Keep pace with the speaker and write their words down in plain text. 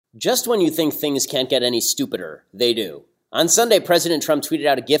Just when you think things can't get any stupider, they do. On Sunday, President Trump tweeted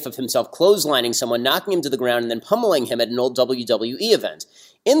out a gif of himself clotheslining someone, knocking him to the ground, and then pummeling him at an old WWE event.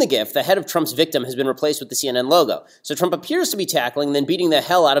 In the gif, the head of Trump's victim has been replaced with the CNN logo, so Trump appears to be tackling and then beating the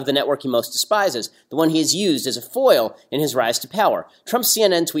hell out of the network he most despises, the one he has used as a foil in his rise to power. Trump's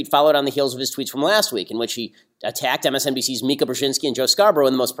CNN tweet followed on the heels of his tweets from last week, in which he attacked MSNBC's Mika Brzezinski and Joe Scarborough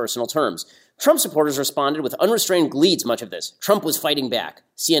in the most personal terms. Trump supporters responded with unrestrained glee to much of this. Trump was fighting back.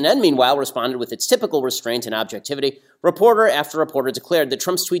 CNN, meanwhile, responded with its typical restraint and objectivity. Reporter after reporter declared that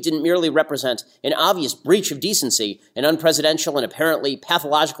Trump's tweet didn't merely represent an obvious breach of decency, an unpresidential and apparently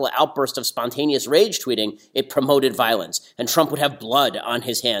pathological outburst of spontaneous rage tweeting, it promoted violence, and Trump would have blood on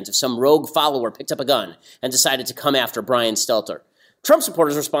his hands if some rogue follower picked up a gun and decided to come after Brian Stelter. Trump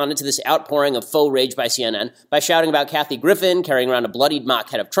supporters responded to this outpouring of faux rage by CNN by shouting about Kathy Griffin carrying around a bloodied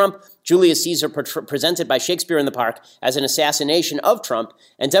mock head of Trump, Julius Caesar presented by Shakespeare in the Park as an assassination of Trump,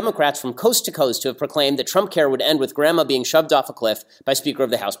 and Democrats from coast to coast to have proclaimed that Trump care would end with grandma being shoved off a cliff by Speaker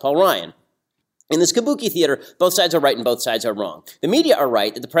of the House Paul Ryan. In this kabuki theater, both sides are right and both sides are wrong. The media are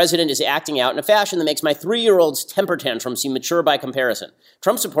right that the president is acting out in a fashion that makes my 3-year-old's temper tantrum seem mature by comparison.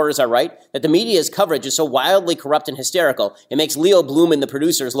 Trump supporters are right that the media's coverage is so wildly corrupt and hysterical, it makes Leo Bloom and the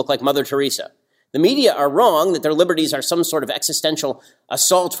producers look like Mother Teresa. The media are wrong that their liberties are some sort of existential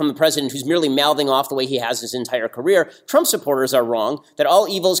assault from the president who's merely mouthing off the way he has his entire career. Trump supporters are wrong that all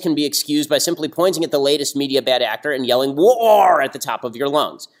evils can be excused by simply pointing at the latest media bad actor and yelling "war" at the top of your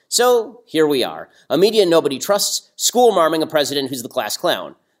lungs. So here we are, a media nobody trusts, school-marming a president who's the class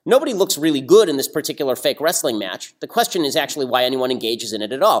clown. Nobody looks really good in this particular fake wrestling match. The question is actually why anyone engages in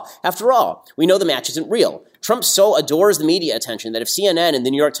it at all. After all, we know the match isn't real. Trump so adores the media attention that if CNN and the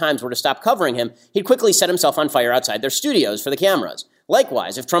New York Times were to stop covering him, he'd quickly set himself on fire outside their studios for the cameras.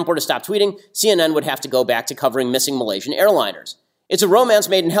 Likewise, if Trump were to stop tweeting, CNN would have to go back to covering missing Malaysian airliners. It's a romance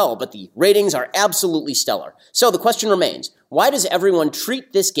made in hell, but the ratings are absolutely stellar. So the question remains, why does everyone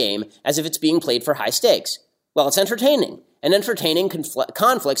treat this game as if it's being played for high stakes? Well, it's entertaining. And entertaining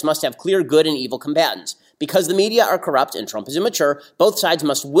conflicts must have clear good and evil combatants. Because the media are corrupt and Trump is immature, both sides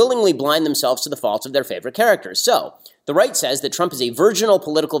must willingly blind themselves to the faults of their favorite characters. So, the right says that Trump is a virginal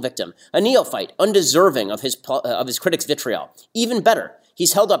political victim, a neophyte, undeserving of his critics' vitriol. Even better,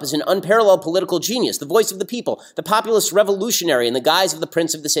 he's held up as an unparalleled political genius, the voice of the people, the populist revolutionary in the guise of the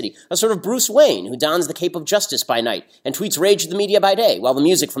prince of the city, a sort of Bruce Wayne who dons the cape of justice by night and tweets rage at the media by day, while the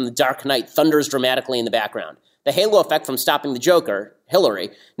music from The Dark Knight thunders dramatically in the background. The halo effect from stopping the Joker,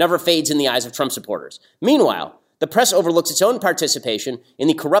 Hillary, never fades in the eyes of Trump supporters. Meanwhile, the press overlooks its own participation in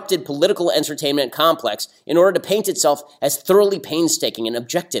the corrupted political entertainment complex in order to paint itself as thoroughly painstaking and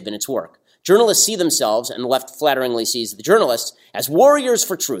objective in its work. Journalists see themselves, and the left flatteringly sees the journalists, as warriors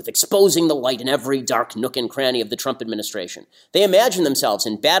for truth, exposing the light in every dark nook and cranny of the Trump administration. They imagine themselves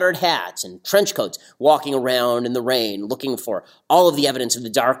in battered hats and trench coats, walking around in the rain, looking for all of the evidence of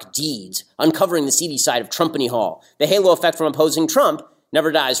the dark deeds, uncovering the seedy side of Trumpany Hall. The halo effect from opposing Trump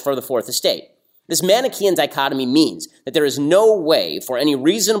never dies for the Fourth Estate. This Manichaean dichotomy means that there is no way for any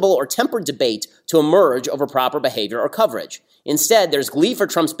reasonable or tempered debate to emerge over proper behavior or coverage. Instead, there's glee for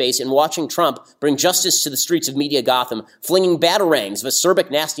Trump's base in watching Trump bring justice to the streets of media Gotham, flinging batarangs of acerbic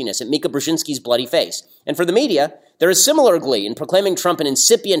nastiness at Mika Brzezinski's bloody face. And for the media, there is similar glee in proclaiming Trump an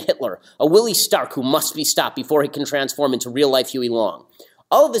incipient Hitler, a Willie Stark who must be stopped before he can transform into real-life Huey Long.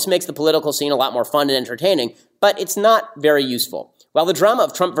 All of this makes the political scene a lot more fun and entertaining, but it's not very useful. While the drama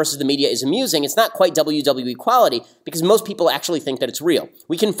of Trump versus the media is amusing, it's not quite WWE quality because most people actually think that it's real.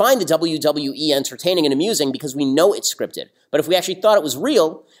 We can find the WWE entertaining and amusing because we know it's scripted. But if we actually thought it was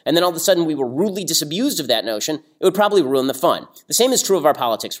real, and then all of a sudden we were rudely disabused of that notion, it would probably ruin the fun. The same is true of our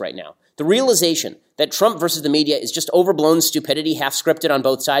politics right now. The realization that Trump versus the media is just overblown stupidity, half-scripted on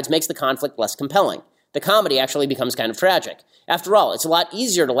both sides, makes the conflict less compelling. The comedy actually becomes kind of tragic. After all, it's a lot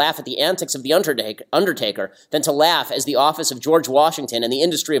easier to laugh at the antics of the Undertaker than to laugh as the office of George Washington and the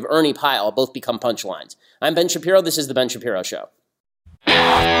industry of Ernie Pyle both become punchlines. I'm Ben Shapiro. This is The Ben Shapiro Show.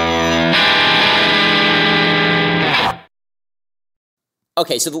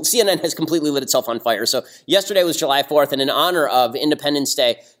 Okay, so the CNN has completely lit itself on fire. So yesterday was July 4th, and in honor of Independence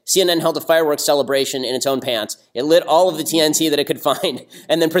Day, CNN held a fireworks celebration in its own pants. It lit all of the TNT that it could find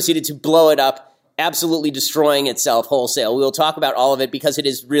and then proceeded to blow it up, absolutely destroying itself wholesale. We will talk about all of it because it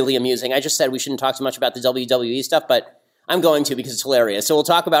is really amusing. I just said we shouldn't talk too much about the WWE stuff, but I'm going to because it's hilarious. So we'll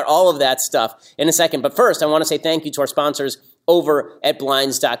talk about all of that stuff in a second. But first, I want to say thank you to our sponsors over at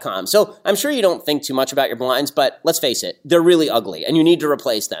Blinds.com. So I'm sure you don't think too much about your blinds, but let's face it, they're really ugly, and you need to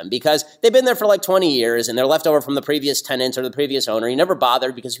replace them because they've been there for like 20 years, and they're left over from the previous tenant or the previous owner. You never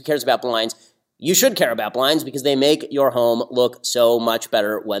bothered because who cares about blinds? You should care about blinds because they make your home look so much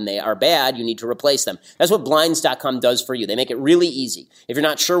better when they are bad. You need to replace them. That's what Blinds.com does for you. They make it really easy. If you're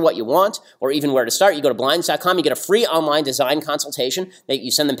not sure what you want or even where to start, you go to Blinds.com. You get a free online design consultation.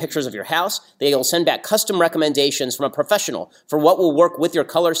 You send them pictures of your house. They'll send back custom recommendations from a professional for what will work with your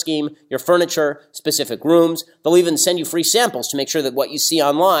color scheme, your furniture, specific rooms. They'll even send you free samples to make sure that what you see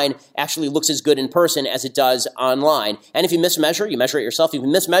online actually looks as good in person as it does online. And if you mismeasure, you measure it yourself. If you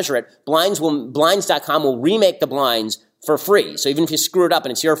mismeasure it, Blinds.com will remake the blinds for free. So even if you screw it up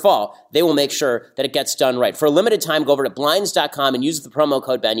and it's your fault, they will make sure that it gets done right. For a limited time, go over to Blinds.com and use the promo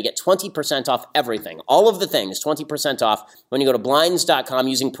code Ben. You get 20% off everything. All of the things, 20% off when you go to Blinds.com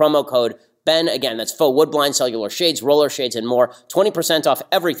using promo code Ben. Again, that's faux wood blinds, cellular shades, roller shades, and more. 20% off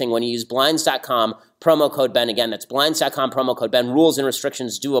everything when you use Blinds.com promo code Ben. Again, that's Blinds.com promo code Ben. Rules and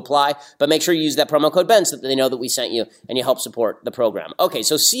restrictions do apply, but make sure you use that promo code Ben so that they know that we sent you and you help support the program. Okay,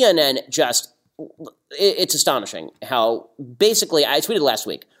 so CNN it's astonishing how basically, I tweeted last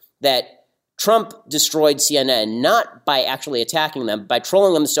week that Trump destroyed CNN not by actually attacking them, by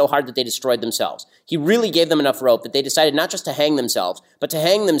trolling them so hard that they destroyed themselves. He really gave them enough rope that they decided not just to hang themselves, but to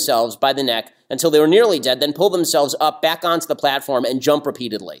hang themselves by the neck until they were nearly dead, then pull themselves up back onto the platform and jump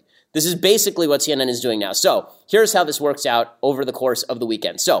repeatedly. This is basically what CNN is doing now. So here's how this works out over the course of the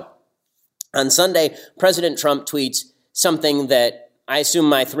weekend. So on Sunday, President Trump tweets something that I assume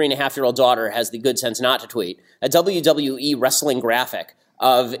my 3.5-year-old daughter has the good sense not to tweet, a WWE wrestling graphic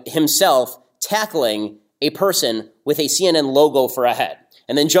of himself tackling a person with a CNN logo for a head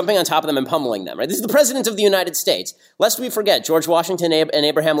and then jumping on top of them and pummeling them. Right? This is the President of the United States. Lest we forget, George Washington and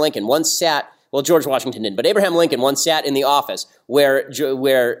Abraham Lincoln once sat, well, George Washington didn't, but Abraham Lincoln once sat in the office where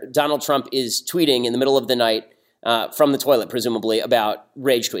Donald Trump is tweeting in the middle of the night from the toilet, presumably, about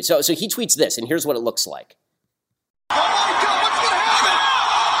rage tweets. So he tweets this, and here's what it looks like. Oh my God, what's going to happen?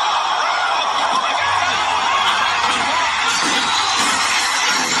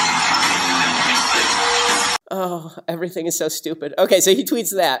 Oh, everything is so stupid. Okay, so he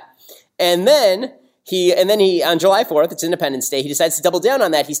tweets that. And then he on July 4th, it's Independence Day, he decides to double down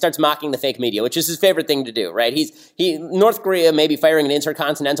on that. He starts mocking the fake media, which is his favorite thing to do, right? North Korea may be firing an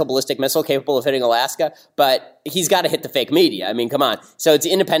intercontinental ballistic missile capable of hitting Alaska, but he's got to hit the fake media. I mean, come on. So it's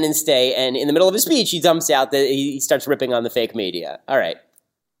Independence Day, and in the middle of his speech, he dumps out that he starts ripping on the fake media. All right.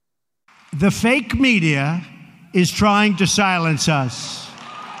 The fake media is trying to silence us,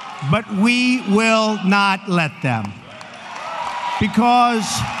 but we will not let them, because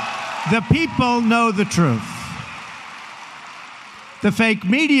the people know the truth. The fake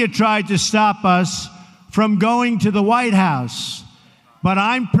media tried to stop us from going to the White House, but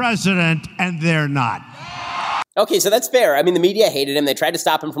I'm president and they're not. Okay, so that's fair. I mean, the media hated him. They tried to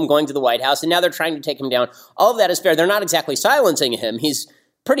stop him from going to the White House, and now they're trying to take him down. All of that is fair. They're not exactly silencing him. He's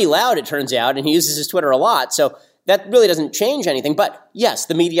pretty loud, it turns out, and he uses his Twitter a lot, so that really doesn't change anything. But yes,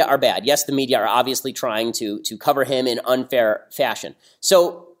 the media are bad. Yes, the media are obviously trying to cover him in unfair fashion.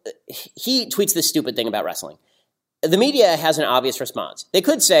 So he tweets this stupid thing about wrestling. The media has an obvious response. They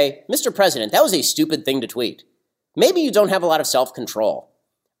could say, Mr. President, that was a stupid thing to tweet. Maybe you don't have a lot of self-control.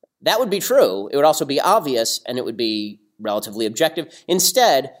 That would be true. It would also be obvious, and it would be relatively objective.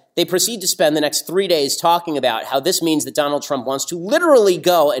 Instead, they proceed to spend the next 3 days talking about how this means that Donald Trump wants to literally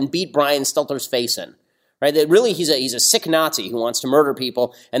go and beat Brian Stelter's face in. Right? That really he's a sick Nazi who wants to murder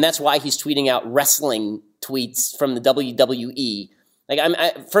people, and that's why he's tweeting out wrestling tweets from the WWE.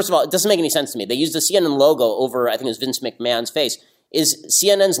 First of all, it doesn't make any sense to me. They used the CNN logo over, I think it was Vince McMahon's face. Is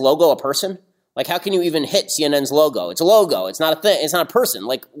CNN's logo a person? Like, how can you even hit CNN's logo? It's a logo. It's not a thing. It's not a person.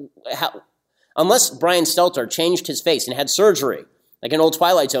 Like, how? Unless Brian Stelter changed his face and had surgery, like in old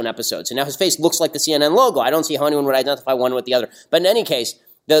Twilight Zone episodes, and now his face looks like the CNN logo. I don't see how anyone would identify one with the other. But in any case,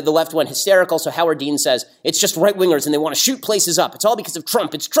 the left went hysterical, so Howard Dean says, it's just right-wingers and they want to shoot places up. It's all because of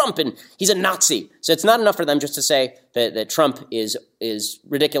Trump. It's Trump and he's a Nazi. So it's not enough for them just to say that Trump is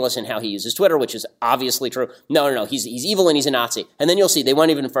ridiculous in how he uses Twitter, which is obviously true. No, he's evil and he's a Nazi. And then you'll see they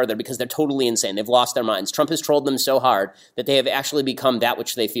went even further because they're totally insane. They've lost their minds. Trump has trolled them so hard that they have actually become that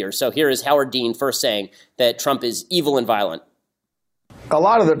which they fear. So here is Howard Dean first saying that Trump is evil and violent. A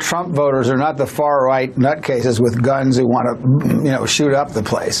lot of the Trump voters are not the far-right nutcases with guns who want to, shoot up the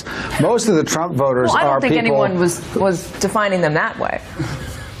place. Most of the Trump voters are people... I don't think anyone was defining them that way.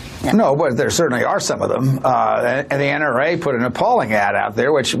 No, but there certainly are some of them. And the NRA put an appalling ad out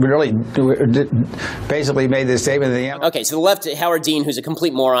there, which really basically made this statement. Okay, so the left, Howard Dean, who's a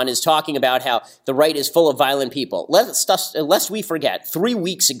complete moron, is talking about how the right is full of violent people. Lest we forget, 3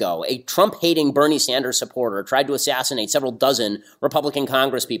 weeks ago, a Trump-hating Bernie Sanders supporter tried to assassinate several dozen Republican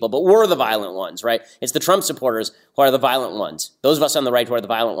congresspeople, but we're the violent ones, right? It's the Trump supporters who are the violent ones. Those of us on the right who are the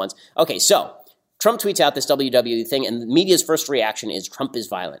violent ones. Okay, so Trump tweets out this WWE thing, and the media's first reaction is Trump is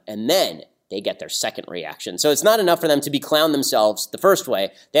violent. And then they get their second reaction. So it's not enough for them to beclown themselves the first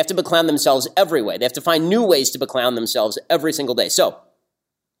way. They have to beclown themselves every way. They have to find new ways to beclown themselves every single day. So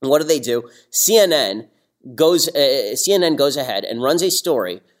what do? CNN goes ahead and runs a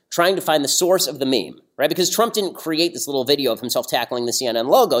story trying to find the source of the meme, right? Because Trump didn't create this little video of himself tackling the CNN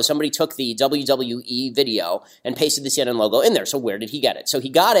logo. Somebody took the WWE video and pasted the CNN logo in there. So where did he get it? So he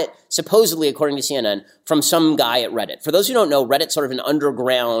got it, supposedly, according to CNN, from some guy at Reddit. For those who don't know, Reddit's sort of an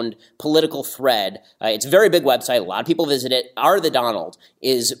underground political thread. It's a very big website. A lot of people visit it. R the Donald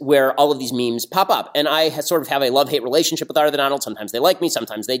is where all of these memes pop up. And I sort of have a love-hate relationship with R the Donald. Sometimes they like me,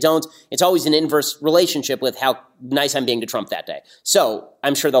 sometimes they don't. It's always an inverse relationship with how nice I'm being to Trump that day. So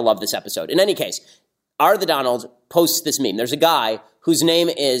I'm sure they'll love this episode. In any case, R the Donald posts this meme. There's a guy whose name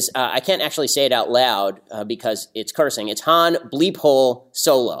is, I can't actually say it out loud because it's cursing. It's Han Bleephole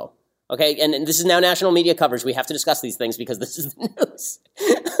Solo. Okay, and this is now national media coverage. We have to discuss these things because this is the news.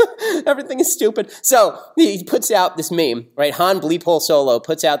 Everything is stupid. So he puts out this meme, right? Han Bleephole Solo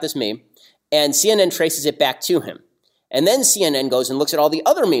puts out this meme, and CNN traces it back to him. And then CNN goes and looks at all the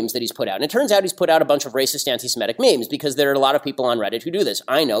other memes that he's put out. And it turns out he's put out a bunch of racist anti-Semitic memes because there are a lot of people on Reddit who do this.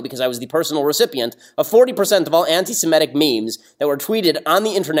 I know because I was the personal recipient of 40% of all anti-Semitic memes that were tweeted on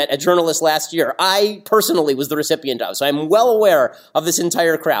the internet at journalists last year. I personally was the recipient of. So I'm well aware of this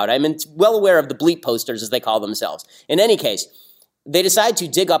entire crowd. I'm well aware of the bleep posters, as they call themselves. In any case, they decide to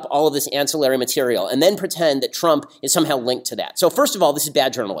dig up all of this ancillary material and then pretend that Trump is somehow linked to that. So first of all, this is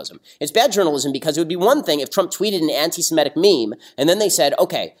bad journalism. It's bad journalism because it would be one thing if Trump tweeted an anti-Semitic meme and then they said,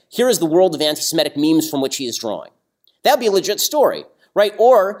 okay, here is the world of anti-Semitic memes from which he is drawing. That would be a legit story, right?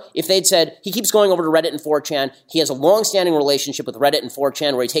 Or if they'd said, he keeps going over to Reddit and 4chan, he has a long-standing relationship with Reddit and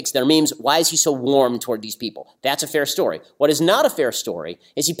 4chan where he takes their memes, why is he so warm toward these people? That's a fair story. What is not a fair story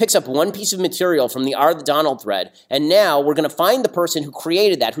is he picks up one piece of material from the R the Donald thread, and now we're going to find the person who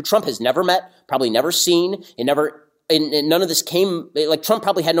created that, who Trump has never met, probably never seen, and none of this came, like Trump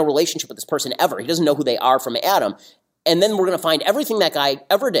probably had no relationship with this person ever. He doesn't know who they are from Adam. And then we're going to find everything that guy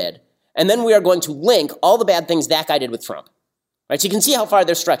ever did, and then we are going to link all the bad things that guy did with Trump. Right, so you can see how far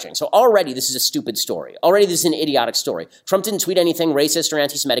they're stretching. So already this is a stupid story. Already this is an idiotic story. Trump didn't tweet anything racist or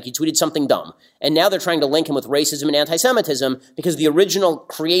anti-Semitic. He tweeted something dumb. And now they're trying to link him with racism and anti-Semitism because the original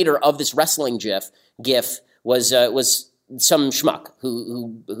creator of this wrestling gif was some schmuck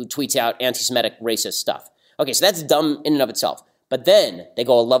who tweets out anti-Semitic racist stuff. Okay, so that's dumb in and of itself. But then they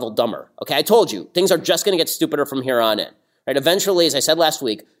go a level dumber. Okay, I told you, things are just going to get stupider from here on in. Right, eventually, as I said last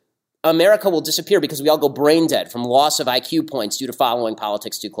week, America will disappear because we all go brain dead from loss of IQ points due to following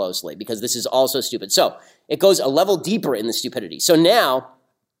politics too closely, because this is also stupid. So it goes a level deeper in the stupidity. So now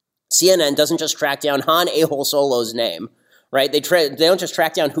CNN doesn't just track down Han A-hole Solo's name, right? They don't just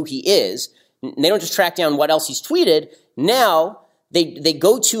track down who he is. They don't just track down what else he's tweeted. Now they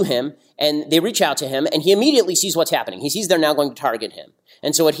go to him and they reach out to him, and he immediately sees what's happening. He sees they're now going to target him.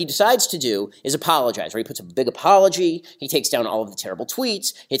 And so what he decides to do is apologize, where he puts a big apology, he takes down all of the terrible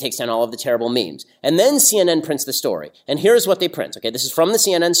tweets, he takes down all of the terrible memes. And then CNN prints the story. And here's what they print. Okay, this is from the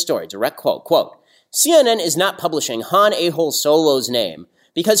CNN story, direct quote. Quote, CNN is not publishing Han A-hole Solo's name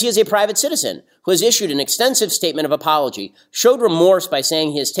because he is a private citizen who has issued an extensive statement of apology, showed remorse by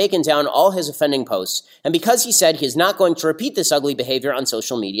saying he has taken down all his offending posts, and because he said he is not going to repeat this ugly behavior on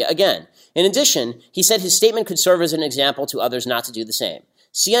social media again. In addition, he said his statement could serve as an example to others not to do the same.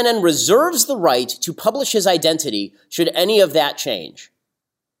 CNN reserves the right to publish his identity should any of that change.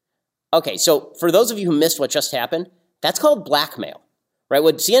 Okay, so for those of you who missed what just happened, that's called blackmail. Right?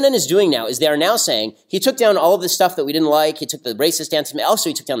 What CNN is doing now is they are now saying he took down all of this stuff that we didn't like. He took the racist anti-Semitic. Also,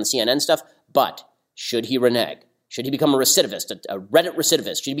 he took down the CNN stuff. But should he renege? Should he become a recidivist, a Reddit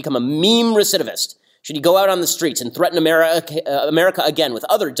recidivist? Should he become a meme recidivist? Should he go out on the streets and threaten America again with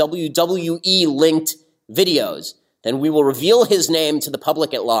other WWE-linked videos? Then we will reveal his name to the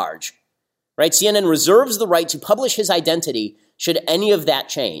public at large. Right? CNN reserves the right to publish his identity should any of that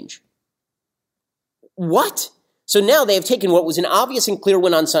change. What? So now they have taken what was an obvious and clear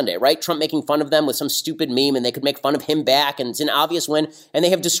win on Sunday, right? Trump making fun of them with some stupid meme, and they could make fun of him back, and it's an obvious win. And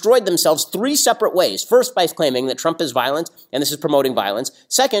they have destroyed themselves three separate ways. First, by claiming that Trump is violent, and this is promoting violence.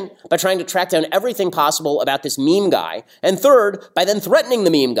 Second, by trying to track down everything possible about this meme guy. And third, by then threatening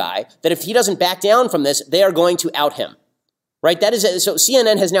the meme guy that if he doesn't back down from this, they are going to out him. Right? That is it. So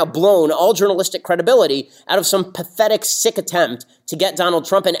CNN has now blown all journalistic credibility out of some pathetic, sick attempt to get Donald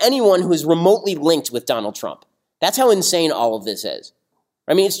Trump and anyone who is remotely linked with Donald Trump. That's how insane all of this is.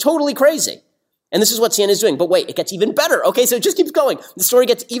 I mean, it's totally crazy. And this is what CNN is doing. But wait, it gets even better. Okay, so it just keeps going. The story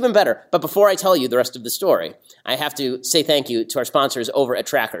gets even better. But before I tell you the rest of the story, I have to say thank you to our sponsors over at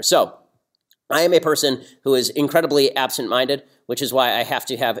Tracker. So I am a person who is incredibly absent-minded, which is why I have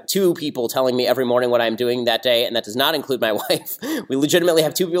to have two people telling me every morning what I'm doing that day, and that does not include my wife. We legitimately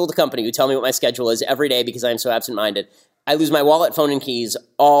have two people at the company who tell me what my schedule is every day because I'm so absent-minded. I lose my wallet, phone, and keys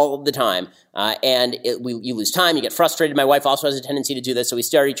all the time, you lose time, you get frustrated. My wife also has a tendency to do this, so we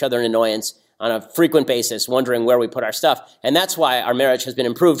stare at each other in annoyance on a frequent basis, wondering where we put our stuff, and that's why our marriage has been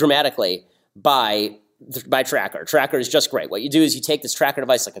improved dramatically by Tracker. Tracker is just great. What you do is you take this Tracker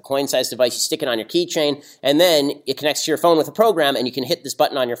device, like a coin-sized device, you stick it on your keychain, and then it connects to your phone with a program, and you can hit this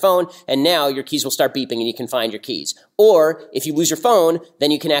button on your phone, and now your keys will start beeping, and you can find your keys. Or, if you lose your phone, then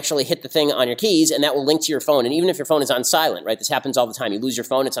you can actually hit the thing on your keys, and that will link to your phone. And even if your phone is on silent, right, this happens all the time. You lose your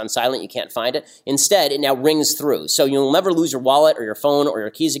phone, it's on silent, you can't find it. Instead, it now rings through. So you'll never lose your wallet or your phone or your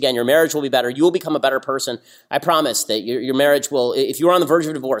keys again. Your marriage will be better. You will become a better person. I promise that your marriage will, if you're on the verge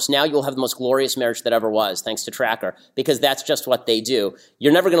of divorce, now you'll have the most glorious marriage that ever was, thanks to Tracker, because that's just what they do.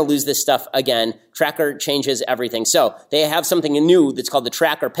 You're never going to lose this stuff again. Tracker changes everything. So they have something new that's called the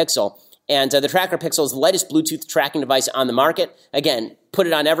Tracker Pixel. And the Tracker Pixel is the lightest Bluetooth tracking device on the market. Again, put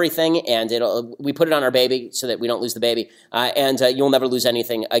it on everything, and we put it on our baby so that we don't lose the baby, and you'll never lose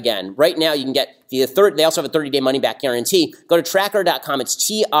anything again. Right now, you can get they also have a 30-day money-back guarantee. Go to tracker.com. It's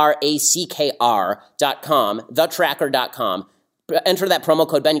TRACKR.com, thetracker.com. Enter that promo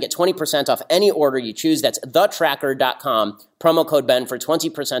code Ben. You get 20% off any order you choose. That's thetracker.com, promo code Ben for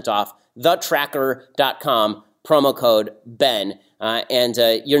 20% off. Thetracker.com, promo code Ben. And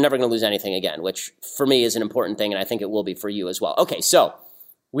you're never going to lose anything again, which for me is an important thing, and I think it will be for you as well. Okay, so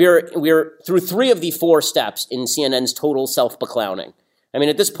we're through 3 of the 4 steps in CNN's total self-beclowning. I mean,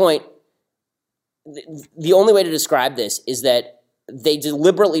 at this point, the only way to describe this is that they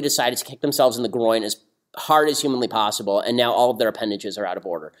deliberately decided to kick themselves in the groin as hard as humanly possible, and now all of their appendages are out of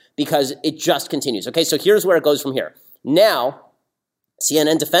order because it just continues. Okay, so here's where it goes from here. Now,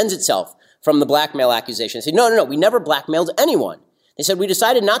 CNN defends itself from the blackmail accusation. They say, no, we never blackmailed anyone. They said, we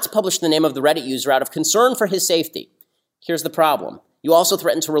decided not to publish the name of the Reddit user out of concern for his safety. Here's the problem. You also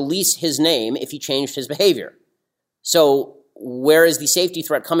threatened to release his name if he changed his behavior. So where is the safety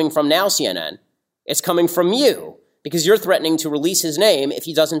threat coming from now, CNN? It's coming from you, because you're threatening to release his name if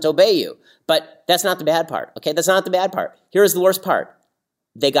he doesn't obey you. But that's not the bad part, okay? That's not the bad part. Here's the worst part.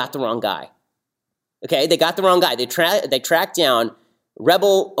 They got the wrong guy. Okay, they got the wrong guy. They tracked down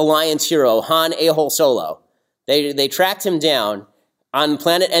Rebel Alliance hero Han A-Hole Solo. They tracked him down on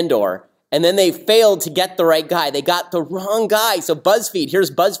planet Endor, and then they failed to get the right guy. They got the wrong guy. So BuzzFeed, here's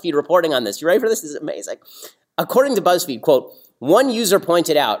BuzzFeed reporting on this. You ready for this? This is amazing. According to BuzzFeed, quote, one user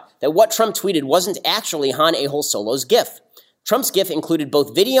pointed out that what Trump tweeted wasn't actually Han A-Hole Solo's GIF. Trump's GIF included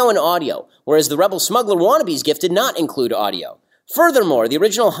both video and audio, whereas the Rebel Smuggler Wannabe's GIF did not include audio. Furthermore, the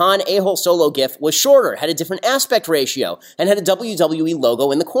original Han A-Hole Solo GIF was shorter, had a different aspect ratio, and had a WWE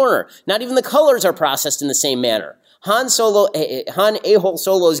logo in the corner. Not even the colors are processed in the same manner. Han A-Hole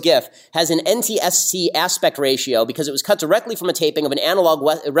Solo's GIF has an NTSC aspect ratio because it was cut directly from a taping of an analog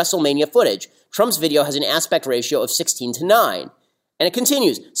WrestleMania footage. Trump's video has an aspect ratio of 16:9. And it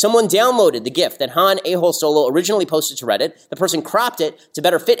continues. Someone downloaded the GIF that Han A-Hole Solo originally posted to Reddit. The person cropped it to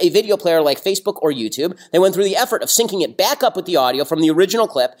better fit a video player like Facebook or YouTube. They went through the effort of syncing it back up with the audio from the original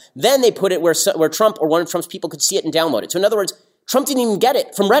clip. Then they put it where Trump or one of Trump's people could see it and download it. So in other words, Trump didn't even get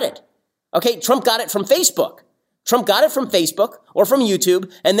it from Reddit. Okay, Trump got it from Facebook. Trump got it from Facebook or from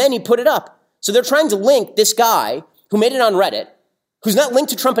YouTube, and then he put it up. So they're trying to link this guy who made it on Reddit, who's not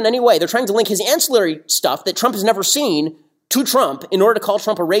linked to Trump in any way. They're trying to link his ancillary stuff that Trump has never seen to Trump in order to call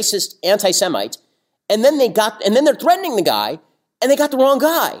Trump a racist anti-Semite. And then they're threatening the guy, and they got the wrong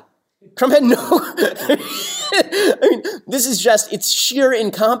guy. Trump had no, I mean, this is just, it's sheer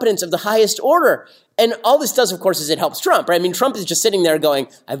incompetence of the highest order. And all this does, of course, is it helps Trump, right? I mean, Trump is just sitting there going,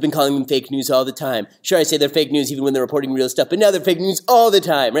 I've been calling them fake news all the time. Sure, I say they're fake news even when they're reporting real stuff, but now they're fake news all the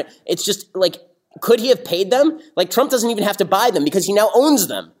time, right? It's just like, could he have paid them? Like, Trump doesn't even have to buy them because he now owns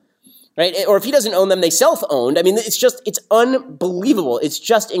them, right? Or if he doesn't own them, they self-owned. I mean, it's unbelievable. It's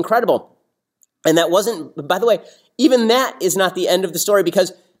just incredible. And that wasn't, by the way, even that is not the end of the story,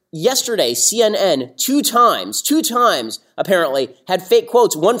 because yesterday, CNN two times, apparently, had fake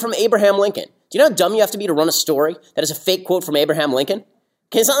quotes, one from Abraham Lincoln. Do you know how dumb you have to be to run a story that is a fake quote from Abraham Lincoln?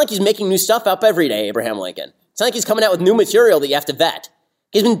 Okay, it's not like he's making new stuff up every day, Abraham Lincoln. It's not like he's coming out with new material that you have to vet.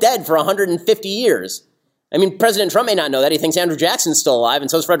 He's been dead for 150 years. I mean, President Trump may not know that. He thinks Andrew Jackson's still alive,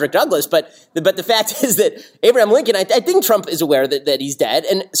 and so is Frederick Douglass. But the fact is that Abraham Lincoln, I think Trump is aware that he's dead,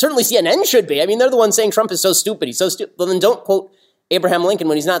 and certainly CNN should be. I mean, they're the ones saying Trump is so stupid. He's so stupid. Well, then don't quote Abraham Lincoln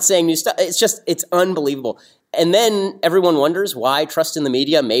when he's not saying new stuff. It's unbelievable. And then everyone wonders why trust in the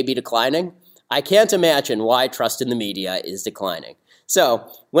media may be declining. I can't imagine why trust in the media is declining. So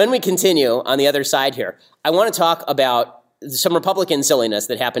when we continue on the other side here, I want to talk about some Republican silliness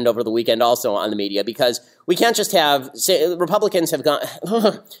that happened over the weekend also on the media, because we can't just have, Republicans have gone,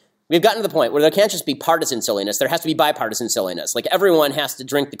 we've gotten to the point where there can't just be partisan silliness. There has to be bipartisan silliness. Like everyone has to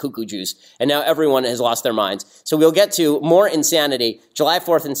drink the cuckoo juice, and now everyone has lost their minds. So we'll get to more insanity, July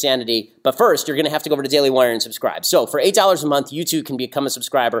 4th insanity. But first, you're going to have to go over to Daily Wire and subscribe. So for $8 a month, you too can become a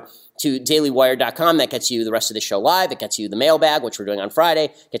subscriber to dailywire.com. That gets you the rest of the show live. It gets you the mailbag, which we're doing on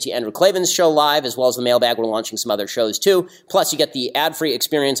Friday. Gets you Andrew Klavan's show live, as well as the mailbag. We're launching some other shows too. Plus, you get the ad-free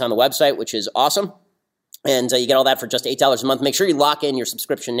experience on the website, which is awesome. And you get all that for just $8 a month. Make sure you lock in your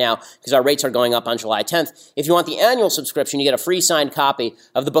subscription now, because our rates are going up on July 10th. If you want the annual subscription, you get a free signed copy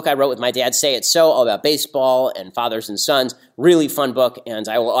of the book I wrote with my dad, Say It So, all about baseball and fathers and sons. Really fun book, and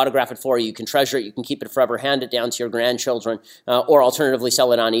I will autograph it for you. You can treasure it. You can keep it forever, hand it down to your grandchildren, or alternatively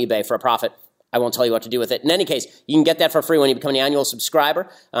sell it on eBay for a profit. I won't tell you what to do with it. In any case, you can get that for free when you become an annual subscriber.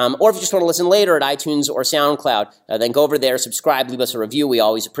 Or if you just want to listen later at iTunes or SoundCloud, then go over there, subscribe, leave us a review. We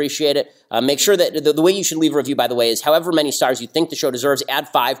always appreciate it. Make sure that the way you should leave a review, by the way, is however many stars you think the show deserves, add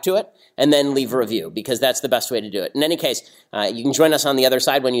 5 to it, and then leave a review, because that's the best way to do it. In any case, you can join us on the other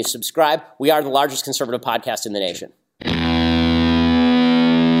side when you subscribe. We are the largest conservative podcast in the nation.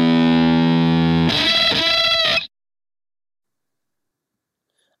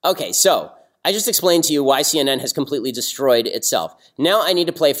 Okay, so I just explained to you why CNN has completely destroyed itself. Now I need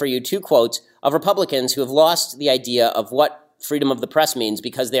to play for you 2 quotes of Republicans who have lost the idea of what freedom of the press means,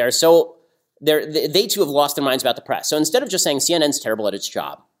 because they too have lost their minds about the press. So instead of just saying CNN's terrible at its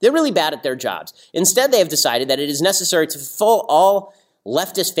job, they're really bad at their jobs. Instead, they have decided that it is necessary to fulfill all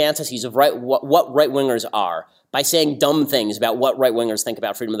leftist fantasies of what right-wingers are by saying dumb things about what right-wingers think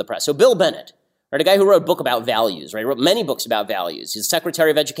about freedom of the press. So Bill Bennett, right, a guy who wrote a book about values, right? He wrote many books about values. He's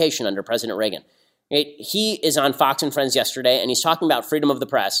Secretary of Education under President Reagan. Right? He is on Fox and Friends yesterday, and he's talking about freedom of the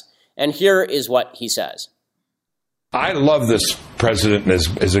press. And here is what he says. I love this president and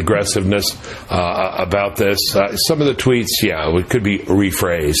his aggressiveness about this. Some of the tweets, it could be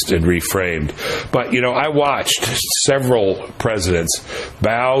rephrased and reframed. But, I watched several presidents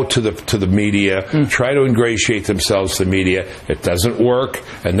bow to the media, try to ingratiate themselves to the media. It doesn't work,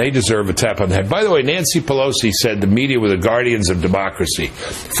 and they deserve a tap on the head. By the way, Nancy Pelosi said the media were the guardians of democracy.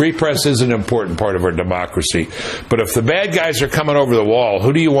 Free press is an important part of our democracy. But if the bad guys are coming over the wall,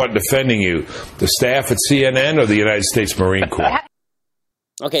 who do you want defending you? The staff at CNN or the United States Marine Corps?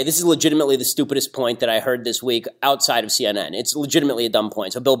 Okay, this is legitimately the stupidest point that I heard this week outside of CNN. It's legitimately a dumb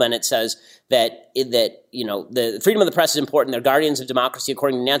point. So Bill Bennett says that the freedom of the press is important. They're guardians of democracy,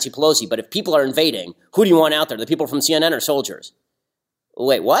 according to Nancy Pelosi. But if people are invading, who do you want out there? The people from CNN or soldiers?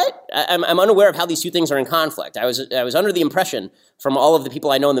 Wait, what? I'm unaware of how these two things are in conflict. I was under the impression from all of the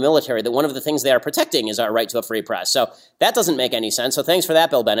people I know in the military that one of the things they are protecting is our right to a free press. So that doesn't make any sense. So thanks for that,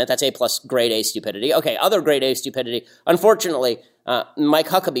 Bill Bennett. That's A+ grade A stupidity. Okay, other grade A stupidity. Unfortunately, Mike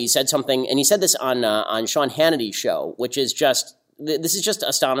Huckabee said something, and he said this on Sean Hannity's show, which is just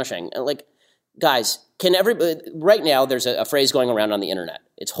astonishing. Like, guys, right now there's a phrase going around on the internet.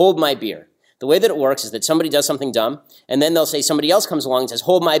 It's hold my beer. The way that it works is that somebody does something dumb, and then they'll say somebody else comes along and says,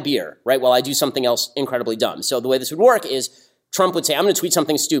 hold my beer, right, while I do something else incredibly dumb. So the way this would work is Trump would say, I'm going to tweet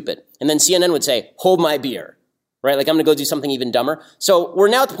something stupid. And then CNN would say, hold my beer, right? Like, I'm going to go do something even dumber. So we're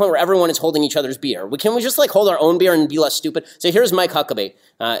now at the point where everyone is holding each other's beer. Can we just, hold our own beer and be less stupid? So here's Mike Huckabee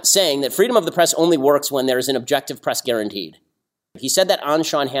saying that freedom of the press only works when there is an objective press guaranteed. He said that on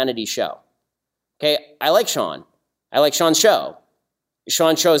Sean Hannity's show. Okay, I like Sean. I like Sean's show.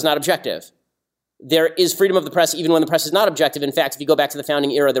 Sean's show is not objective. There is freedom of the press even when the press is not objective. In fact, if you go back to the founding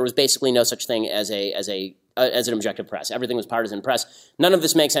era, there was basically no such thing as an objective press. Everything was partisan press. None of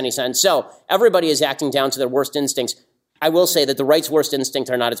this makes any sense. So everybody is acting down to their worst instincts. I will say that the right's worst instincts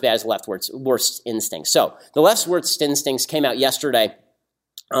are not as bad as the left's worst instincts. So the left's worst instincts came out yesterday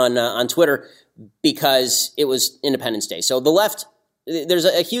on Twitter because it was Independence Day. So the left, there's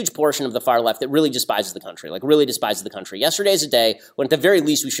a huge portion of the far left that really despises the country, Yesterday is a day when, at the very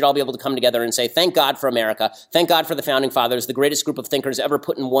least, we should all be able to come together and say, thank God for America. Thank God for the Founding Fathers, the greatest group of thinkers ever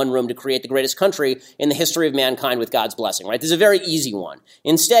put in one room to create the greatest country in the history of mankind with God's blessing, right? This is a very easy one.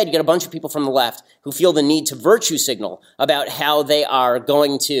 Instead, you get a bunch of people from the left who feel the need to virtue signal about how they're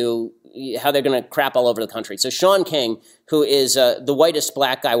going to crap all over the country. So Sean King, who is the whitest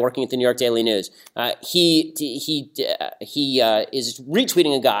black guy working at the New York Daily News, he is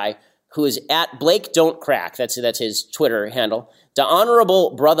retweeting a guy who is at Blake Don't Crack. That's his Twitter handle. The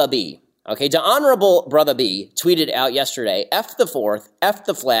Honorable Brother B. Okay, the Honorable Brother B tweeted out yesterday, F the 4th, F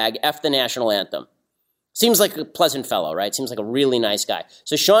the flag, F the national anthem. Seems like a pleasant fellow, right? Seems like a really nice guy.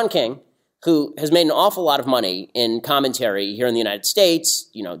 So Sean King who has made an awful lot of money in commentary here in the United States,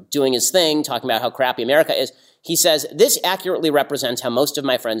 doing his thing, talking about how crappy America is. He says, this accurately represents how most of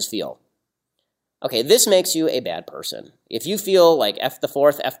my friends feel. Okay, this makes you a bad person. If you feel like F the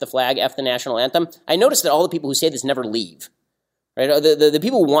fourth, F the flag, F the national anthem, I notice that all the people who say this never leave. Right? The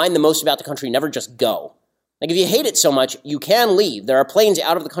people who whine the most about the country never just go. Like, if you hate it so much, you can leave. There are planes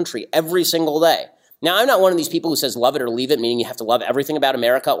out of the country every single day. Now, I'm not one of these people who says love it or leave it, meaning you have to love everything about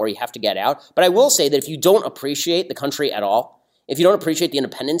America or you have to get out. But I will say that if you don't appreciate the country at all, if you don't appreciate the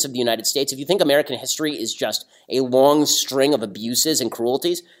independence of the United States, if you think American history is just a long string of abuses and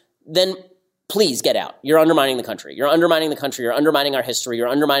cruelties, then please get out. You're undermining the country. You're undermining the country. You're undermining our history. You're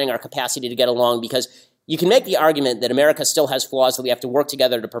undermining our capacity to get along, because you can make the argument that America still has flaws that we have to work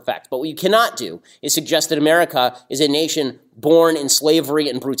together to perfect. But what you cannot do is suggest that America is a nation born in slavery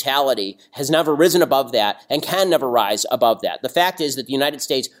and brutality, has never risen above that, and can never rise above that. The fact is that the United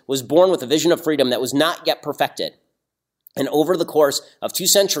States was born with a vision of freedom that was not yet perfected. And over the course of 2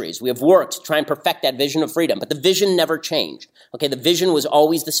 centuries, we have worked to try and perfect that vision of freedom. But the vision never changed. Okay, the vision was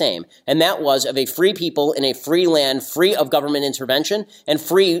always the same. And that was of a free people in a free land, free of government intervention, and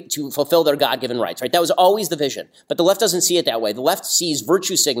free to fulfill their God-given rights, right? That was always the vision. But the left doesn't see it that way. The left sees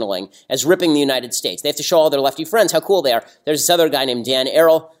virtue signaling as ripping the United States. They have to show all their lefty friends how cool they are. There's this other guy named Dan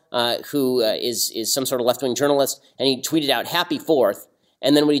Arel, who is some sort of left-wing journalist, and he tweeted out, "Happy 4th."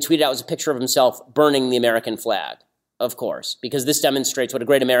 And then what he tweeted out was a picture of himself burning the American flag. Of course, because this demonstrates what a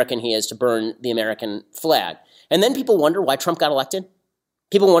great American he is to burn the American flag. And then people wonder why Trump got elected.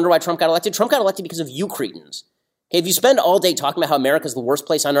 People wonder why Trump got elected. Trump got elected because of you cretins. Okay, if you spend all day talking about how America's the worst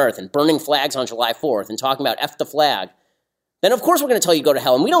place on earth and burning flags on July 4th and talking about F the flag, then of course we're going to tell you to go to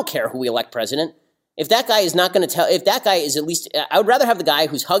hell, and we don't care who we elect president. If that guy is not going to if that guy is at least, I would rather have the guy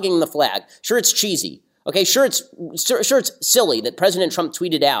who's hugging the flag. Sure, it's cheesy. Okay, sure it's silly that President Trump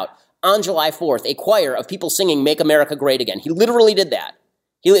tweeted out on July 4th, a choir of people singing "Make America Great Again." He literally did that.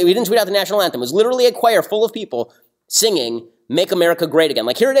 He didn't tweet out the national anthem. It was literally a choir full of people singing "Make America Great Again."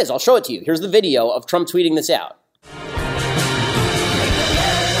 Like, here it is. I'll show it to you. Here's the video of Trump tweeting this out.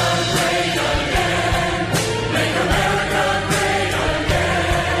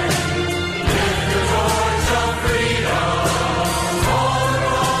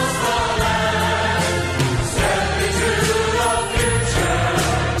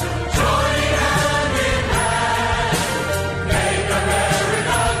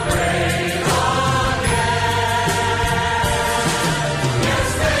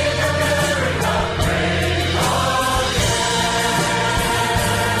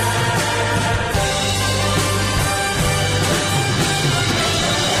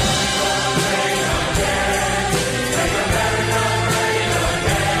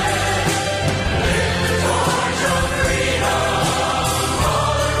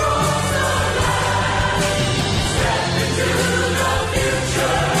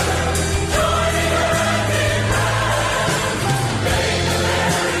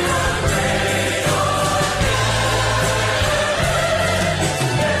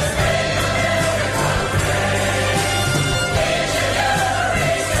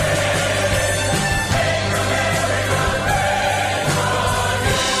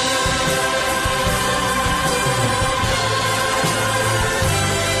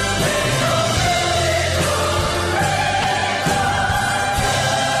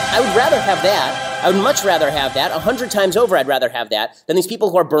 I would much rather have that, 100 times over I'd rather have that, than these people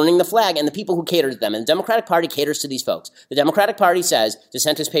who are burning the flag and the people who cater to them. And the Democratic Party caters to these folks. The Democratic Party says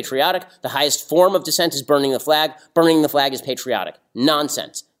dissent is patriotic. The highest form of dissent is burning the flag. Burning the flag is patriotic.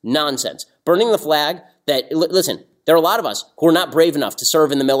 Nonsense. Nonsense. Burning the flag, listen, there are a lot of us who are not brave enough to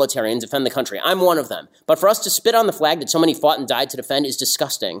serve in the military and defend the country. I'm one of them. But for us to spit on the flag that so many fought and died to defend is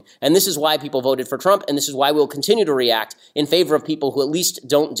disgusting. And this is why people voted for Trump, and this is why we'll continue to react in favor of people who at least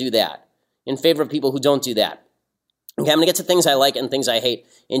don't do that. In favor of people who don't do that. Okay, I'm going to get to things I like and things I hate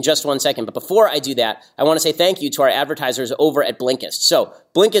in just one second. But before I do that, I want to say thank you to our advertisers over at Blinkist. So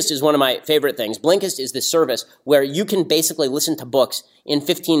Blinkist is one of my favorite things. Blinkist is this service where you can basically listen to books in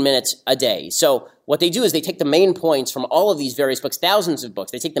 15 minutes a day. So what they do is they take the main points from all of these various books, thousands of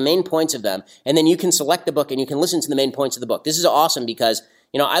books. They take the main points of them, and then you can select the book and you can listen to the main points of the book. This is awesome because,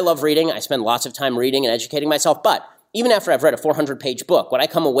 I love reading. I spend lots of time reading and educating myself, but even after I've read a 400-page book, what I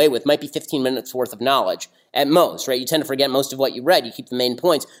come away with might be 15 minutes worth of knowledge at most, right? You tend to forget most of what you read. You keep the main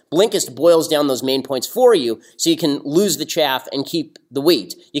points. Blinkist boils down those main points for you so you can lose the chaff and keep the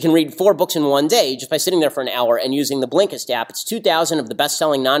wheat. You can read 4 books in one day just by sitting there for an hour and using the Blinkist app. It's 2,000 of the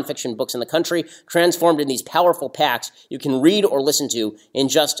best-selling nonfiction books in the country transformed in these powerful packs you can read or listen to in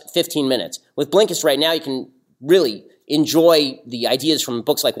just 15 minutes. With Blinkist right now, you can really enjoy the ideas from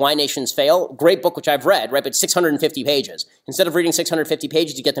books like Why Nations Fail, great book which I've read, right, but 650 pages. Instead of reading 650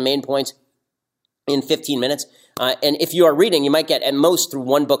 pages, you get the main points in 15 minutes. And if you are reading, you might get at most through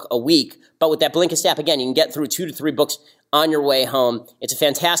one book a week. But with that Blinkist app, again, you can get through 2 to 3 books on your way home. It's a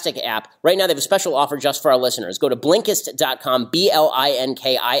fantastic app. Right now, they have a special offer just for our listeners. Go to Blinkist.com,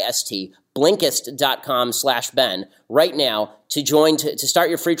 Blinkist, Blinkist.com/Ben right now to join, to start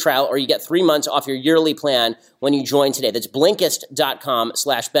your free trial, or you get 3 months off your yearly plan when you join today. That's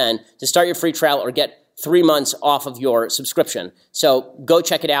Blinkist.com/Ben to start your free trial or get 3 months off of your subscription. So go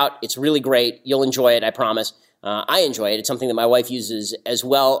check it out. It's really great. You'll enjoy it, I promise. I enjoy it. It's something that my wife uses as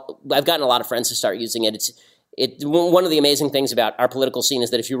well. I've gotten a lot of friends to start using it. It's one of the amazing things about our political scene is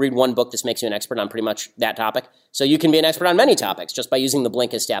that if you read one book, this makes you an expert on pretty much that topic. So you can be an expert on many topics just by using the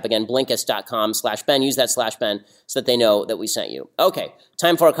Blinkist app. Again, Blinkist.com/Ben. Use that /Ben so that they know that we sent you. Okay,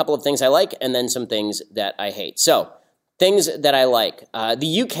 time for a couple of things I like and then some things that I hate. So, things that I like.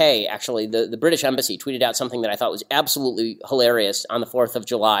 The UK, actually, the British Embassy tweeted out something that I thought was absolutely hilarious on the 4th of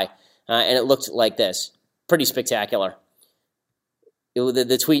July, and it looked like this. Pretty spectacular.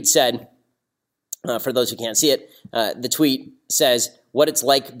 The tweet said, for those who can't see it, the tweet says, what it's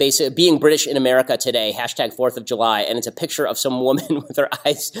like being British in America today, #4th of July, and it's a picture of some woman with her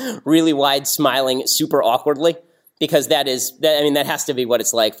eyes really wide, smiling super awkwardly, because that has to be what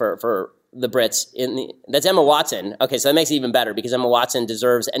it's like for the Brits. That's Emma Watson. Okay, so that makes it even better, because Emma Watson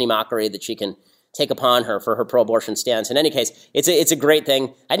deserves any mockery that she can take upon her for her pro-abortion stance. In any case, it's a great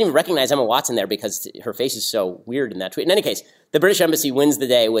thing. I didn't even recognize Emma Watson there because her face is so weird in that tweet. In any case, the British Embassy wins the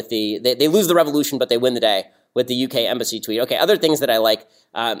day with they lose the revolution, but they win the day with the UK Embassy tweet. Okay, other things that I like.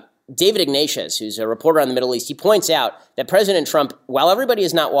 David Ignatius, who's a reporter on the Middle East, he points out that President Trump, while everybody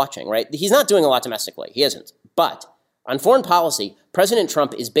is not watching, right, he's not doing a lot domestically. He isn't. But on foreign policy, President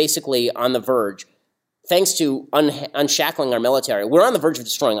Trump is basically on the verge, thanks to unshackling our military, we're on the verge of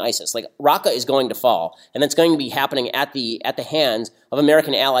destroying ISIS. Like, Raqqa is going to fall, and that's going to be happening at the hands of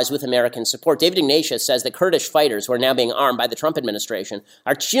American allies with American support. David Ignatius says that Kurdish fighters who are now being armed by the Trump administration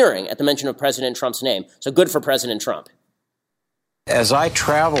are cheering at the mention of President Trump's name. So good for President Trump. As I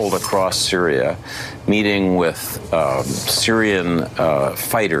traveled across Syria, meeting with Syrian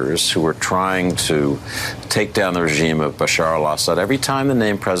fighters who were trying to take down the regime of Bashar al-Assad, every time the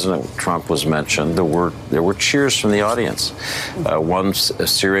name President Trump was mentioned, there were cheers from the audience. One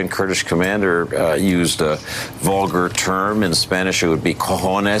Syrian Kurdish commander used a vulgar term. In Spanish, it would be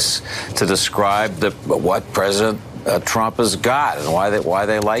cojones, to describe what President Trump has got and why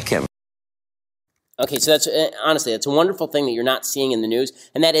they like him. Okay, so that's honestly, it's a wonderful thing that you're not seeing in the news,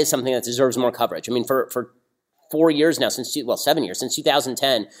 and that is something that deserves more coverage. I mean, for 4 years now, 7 years, since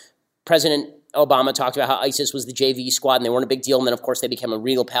 2010, President Obama talked about how ISIS was the JV squad and they weren't a big deal, and then, of course, they became a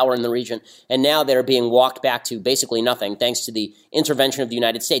real power in the region, and now they're being walked back to basically nothing thanks to the intervention of the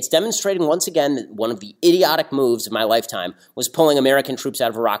United States, demonstrating once again that one of the idiotic moves of my lifetime was pulling American troops out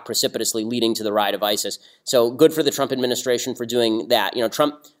of Iraq precipitously, leading to the rise of ISIS. So good for the Trump administration for doing that. You know,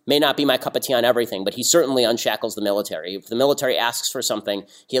 Trump may not be my cup of tea on everything, but he certainly unshackles the military. If the military asks for something,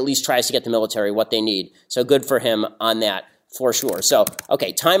 he at least tries to get the military what they need. So good for him on that, for sure. So,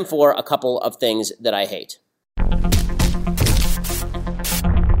 okay, time for a couple of things that I hate.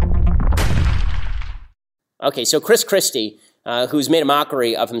 Okay, so Chris Christie, who's made a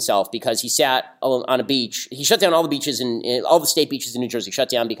mockery of himself because he sat on a beach. He shut down all the beaches in all the state beaches in New Jersey, shut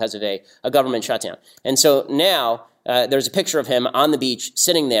down because of a government shutdown. And so now there's a picture of him on the beach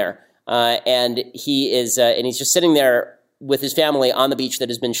sitting there, and he's just sitting there with his family on the beach that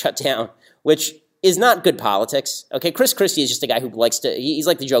has been shut down, which is not good politics. Okay, Chris Christie is just a guy who he's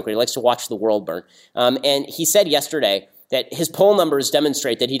like the Joker, he likes to watch the world burn. And he said yesterday that his poll numbers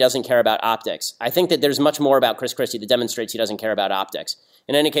demonstrate that he doesn't care about optics. I think that there's much more about Chris Christie that demonstrates he doesn't care about optics.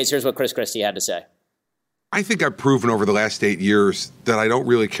 In any case, here's what Chris Christie had to say. I think I've proven over the last 8 years that I don't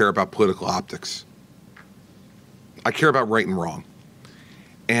really care about political optics. I care about right and wrong.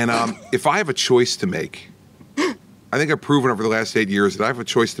 And if I have a choice to make, I think I've proven over the last 8 years that I have a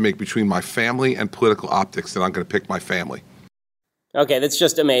choice to make between my family and political optics, that I'm going to pick my family. Okay, that's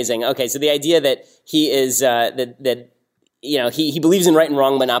just amazing. Okay, so the idea that he is he believes in right and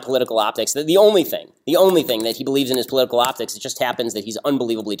wrong, but not political optics. The only thing that he believes in is political optics. It just happens that he's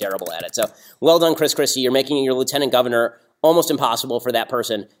unbelievably terrible at it. So well done, Chris Christie. You're making your lieutenant governor almost impossible for that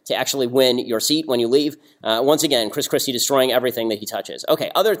person to actually win your seat when you leave. Once again, Chris Christie destroying everything that he touches.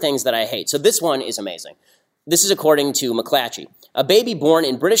 Okay, other things that I hate. So this one is amazing. This is according to McClatchy. A baby born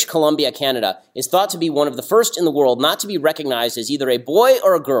in British Columbia, Canada, is thought to be one of the first in the world not to be recognized as either a boy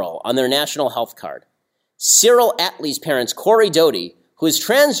or a girl on their national health card. Cyril Attlee's parents, Corey Doty, who is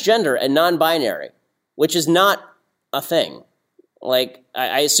transgender and non-binary, which is not a thing. Like,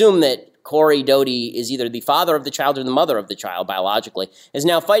 I assume that Corey Doty is either the father of the child or the mother of the child biologically, is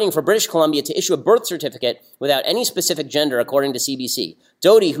now fighting for British Columbia to issue a birth certificate without any specific gender, according to CBC.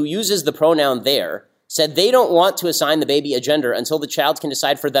 Doty, who uses the pronoun there, said they don't want to assign the baby a gender until the child can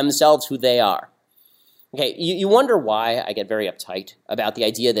decide for themselves who they are. Okay, you wonder why I get very uptight about the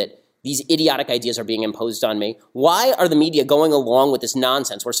idea that these idiotic ideas are being imposed on me. Why are the media going along with this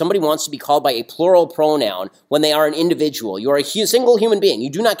nonsense where somebody wants to be called by a plural pronoun when they are an individual? You are a single human being. You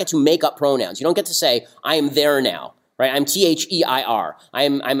do not get to make up pronouns. You don't get to say, I am there now, right? I'm THEIR.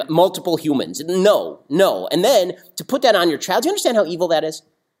 I'm multiple humans. No. And then to put that on your child, do you understand how evil that is?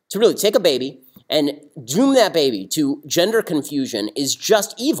 To really take a baby and doom that baby to gender confusion is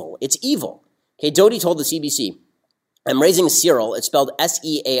just evil. It's evil. Okay, Doty told the CBC, I'm raising Cyril, it's spelled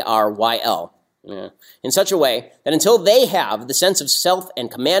Searyl, in such a way that until they have the sense of self and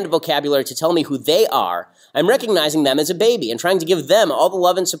command of vocabulary to tell me who they are, I'm recognizing them as a baby and trying to give them all the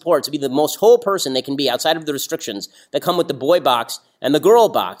love and support to be the most whole person they can be outside of the restrictions that come with the boy box and the girl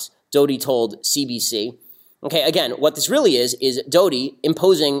box, Doty told CBC. Okay, again, what this really is Doty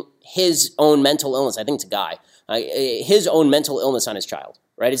imposing his own mental illness. I think it's a guy. His own mental illness on his child.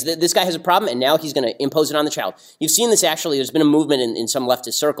 Right? This guy has a problem, and now he's going to impose it on the child. You've seen this actually. There's been a movement in some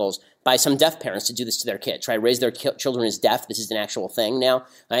leftist circles by some deaf parents to do this to their kids, try to raise their children as deaf. This is an actual thing now,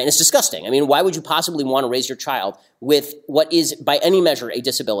 and it's disgusting. I mean, why would you possibly want to raise your child with what is, by any measure, a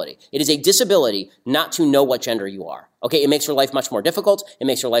disability? It is a disability not to know what gender you are. Okay, it makes your life much more difficult. It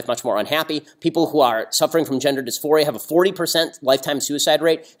makes your life much more unhappy. People who are suffering from gender dysphoria have a 40% lifetime suicide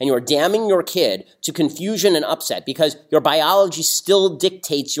rate, and you are damning your kid to confusion and upset because your biology still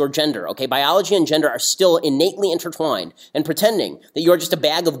dictates your gender. Okay, biology and gender are still innately intertwined, and pretending that you're just a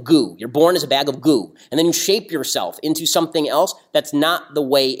bag of goo. You're born as a bag of goo, and then you shape yourself into something else. That's not the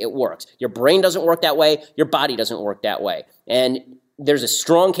way it works. Your brain doesn't work that way. Your body doesn't work that way. And there's a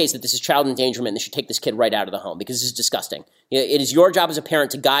strong case that this is child endangerment and they should take this kid right out of the home because this is disgusting. It is your job as a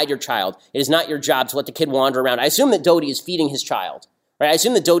parent to guide your child. It is not your job to let the kid wander around. I assume that Doty is feeding his child, right? I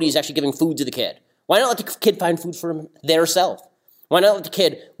assume that Doty is actually giving food to the kid. Why not let the kid find food for their self? Why not let the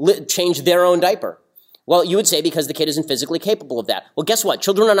kid change their own diaper? Well, you would say because the kid isn't physically capable of that. Well, guess what?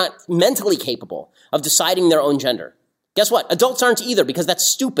 Children are not mentally capable of deciding their own gender. Guess what? Adults aren't either because that's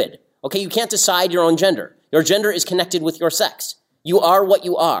stupid. Okay, you can't decide your own gender. Your gender is connected with your sex. You are what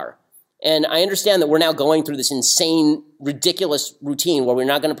you are. And I understand that we're now going through this insane, ridiculous routine where we're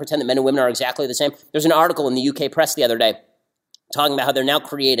not going to pretend that men and women are exactly the same. There's an article in the UK press the other day talking about how they're now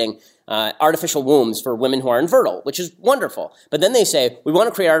creating artificial wombs for women who are infertile, which is wonderful. But then they say, we want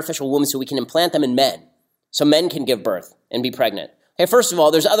to create artificial wombs so we can implant them in men, so men can give birth and be pregnant. Okay, first of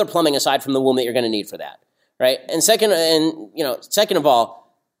all, there's other plumbing aside from the womb that you're going to need for that, right? And second of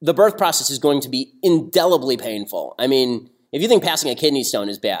all, the birth process is going to be indelibly painful. I mean, if you think passing a kidney stone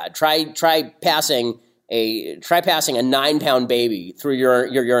is bad, try passing a 9-pound baby through your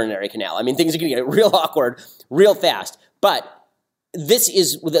urinary canal. I mean, things are going to get real awkward real fast. But this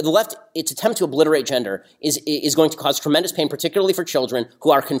is the left. Its attempt to obliterate gender is going to cause tremendous pain, particularly for children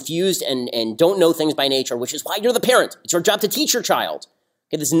who are confused and don't know things by nature. Which is why you're the parent. It's your job to teach your child.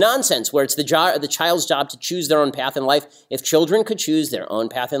 Okay, this nonsense where it's the child's job to choose their own path in life. If children could choose their own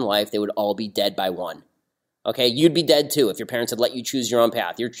path in life, they would all be dead by one. Okay, you'd be dead too if your parents had let you choose your own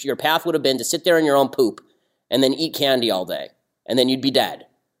path. Your path would have been to sit there in your own poop and then eat candy all day, and then you'd be dead,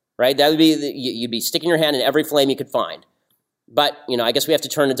 right? That would be you'd be sticking your hand in every flame you could find. But I guess we have to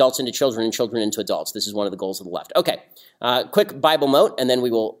turn adults into children and children into adults. This is one of the goals of the left. Okay, quick Bible note, and then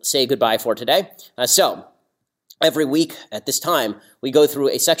we will say goodbye for today. So every week at this time, we go through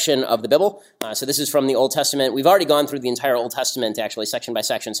a section of the Bible. So this is from the Old Testament. We've already gone through the entire Old Testament, actually, section by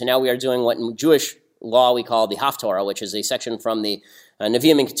section. So now we are doing what in Jewish law we call the Haftorah, which is a section from the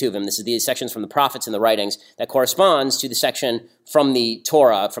Nevi'im and Ketuvim. This is the sections from the prophets and the writings that corresponds to the section from the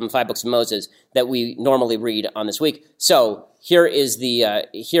Torah, from the 5 books of Moses, that we normally read on this week. So here is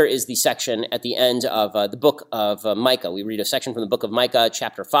the section at the end of the book of Micah. We read a section from the book of Micah,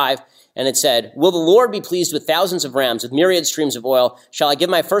 chapter 5, and it said, "Will the Lord be pleased with thousands of rams, with myriad streams of oil? Shall I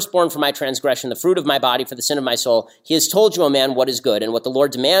give my firstborn for my transgression, the fruit of my body for the sin of my soul? He has told you, O man, what is good, and what the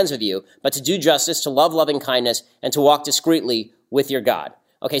Lord demands of you, but to do justice, to love loving kindness, and to walk discreetly with your God."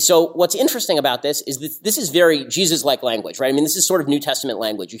 Okay, so what's interesting about this is that this is very Jesus-like language, right? I mean, this is sort of New Testament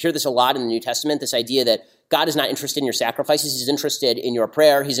language. You hear this a lot in the New Testament, this idea that God is not interested in your sacrifices. He's interested in your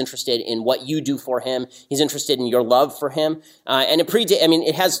prayer. He's interested in what you do for him. He's interested in your love for him. And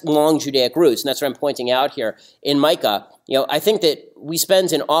it has long Judaic roots, and that's what I'm pointing out here in Micah. I think that we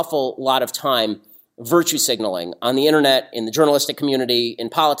spend an awful lot of time virtue signaling on the internet, in the journalistic community, in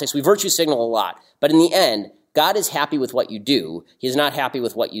politics. We virtue signal a lot. But in the end, God is happy with what you do. He is not happy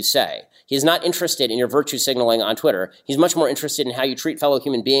with what you say. He is not interested in your virtue signaling on Twitter. He's much more interested in how you treat fellow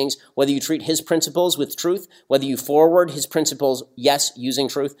human beings, whether you treat his principles with truth, whether you forward his principles, yes, using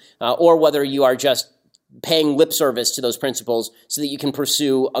truth, or whether you are just paying lip service to those principles so that you can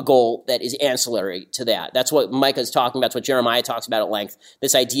pursue a goal that is ancillary to that. That's what Micah is talking about. That's what Jeremiah talks about at length.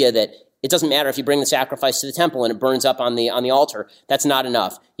 This idea that it doesn't matter if you bring the sacrifice to the temple and it burns up on the altar. That's not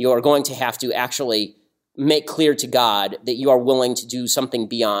enough. You are going to have to actually make clear to God that you are willing to do something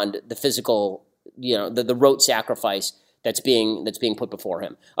beyond the physical, the rote sacrifice that's being put before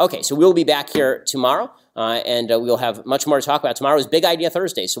him. Okay, so we'll be back here tomorrow, and we'll have much more to talk about. Tomorrow is Big Idea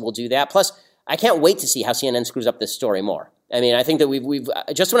Thursday, so we'll do that. Plus, I can't wait to see how CNN screws up this story more. I mean, I think that we've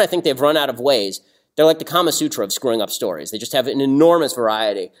just when I think they've run out of ways, they're like the Kama Sutra of screwing up stories. They just have an enormous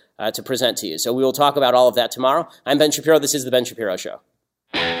variety to present to you. So we will talk about all of that tomorrow. I'm Ben Shapiro. This is The Ben Shapiro Show.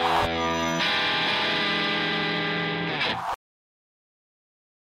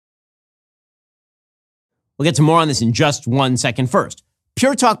 We'll get to more on this in just 1 second. First,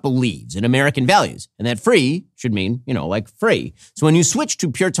 Pure Talk believes in American values, and that free should mean, like free. So when you switch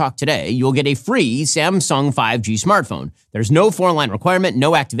to Pure Talk today, you'll get a free Samsung 5G smartphone. There's no 4-line requirement,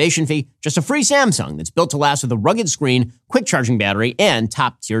 no activation fee, just a free Samsung that's built to last with a rugged screen, quick charging battery, and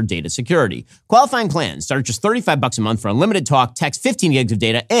top-tier data security. Qualifying plans start at just $35 a month for unlimited talk, text, 15 gigs of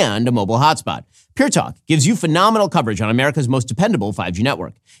data, and a mobile hotspot. Pure Talk gives you phenomenal coverage on America's most dependable 5G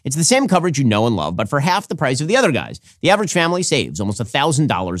network. It's the same coverage you know and love, but for half the price of the other guys. The average family saves almost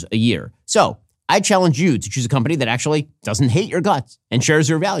 $1,000 a year. So, I challenge you to choose a company that actually doesn't hate your guts and shares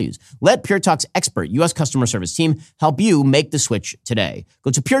your values. Let Pure Talk's expert U.S. customer service team help you make the switch today.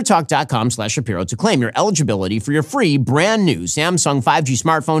 Go to puretalk.com/Shapiro to claim your eligibility for your free brand new Samsung 5G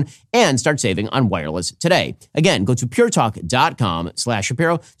smartphone and start saving on wireless today. Again, go to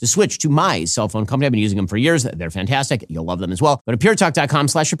puretalk.com/Shapiro to switch to my cell phone company. I've been using them for years. They're fantastic. You'll love them as well. Go to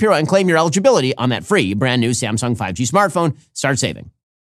puretalk.com/Shapiro and claim your eligibility on that free brand new Samsung 5G smartphone. Start saving.